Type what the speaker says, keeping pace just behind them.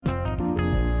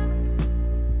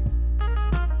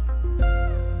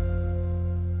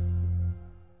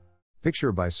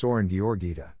Picture by Soren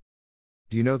Georgita.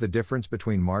 Do you know the difference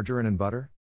between margarine and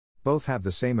butter? Both have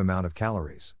the same amount of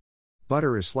calories.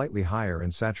 Butter is slightly higher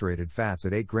in saturated fats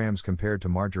at 8 grams compared to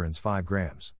margarine's 5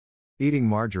 grams. Eating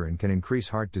margarine can increase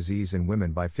heart disease in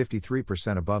women by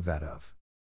 53% above that of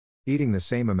eating the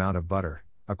same amount of butter,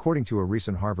 according to a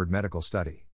recent Harvard medical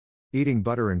study. Eating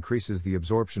butter increases the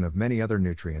absorption of many other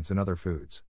nutrients in other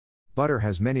foods. Butter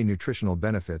has many nutritional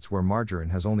benefits where margarine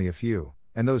has only a few,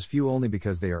 and those few only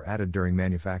because they are added during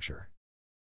manufacture.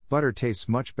 Butter tastes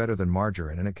much better than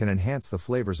margarine and it can enhance the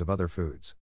flavors of other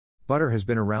foods. Butter has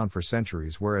been around for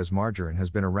centuries whereas margarine has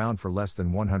been around for less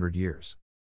than 100 years.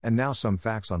 And now some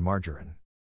facts on margarine.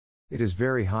 It is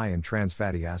very high in trans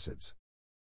fatty acids.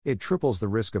 It triples the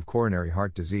risk of coronary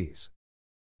heart disease.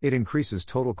 It increases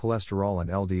total cholesterol and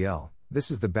LDL,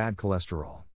 this is the bad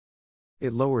cholesterol.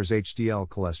 It lowers HDL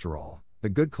cholesterol, the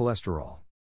good cholesterol.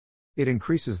 It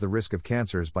increases the risk of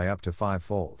cancers by up to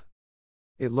 5-fold.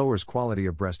 It lowers quality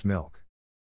of breast milk.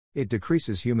 It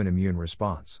decreases human immune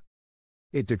response.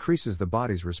 It decreases the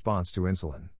body's response to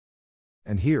insulin.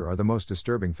 And here are the most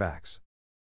disturbing facts.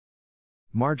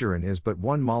 Margarine is but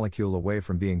one molecule away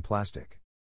from being plastic.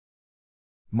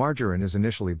 Margarine is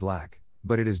initially black,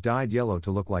 but it is dyed yellow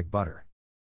to look like butter.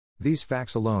 These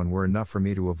facts alone were enough for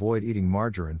me to avoid eating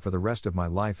margarine for the rest of my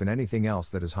life and anything else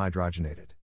that is hydrogenated.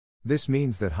 This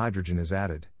means that hydrogen is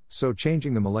added, so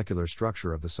changing the molecular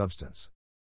structure of the substance.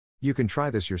 You can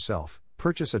try this yourself,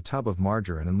 purchase a tub of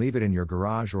margarine and leave it in your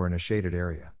garage or in a shaded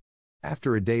area.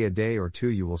 After a day or two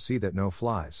you will see that no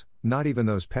flies, not even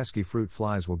those pesky fruit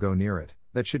flies will go near it,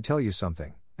 that should tell you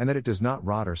something, and that it does not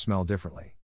rot or smell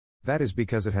differently. That is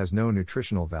because it has no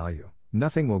nutritional value,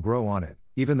 nothing will grow on it,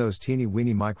 even those teeny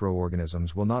weeny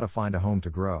microorganisms will not find a home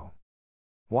to grow.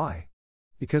 Why?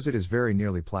 Because it is very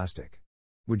nearly plastic.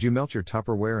 Would you melt your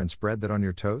Tupperware and spread that on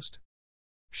your toast?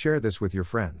 Share this with your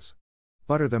friends.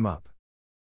 Butter them up.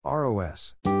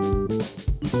 ROS.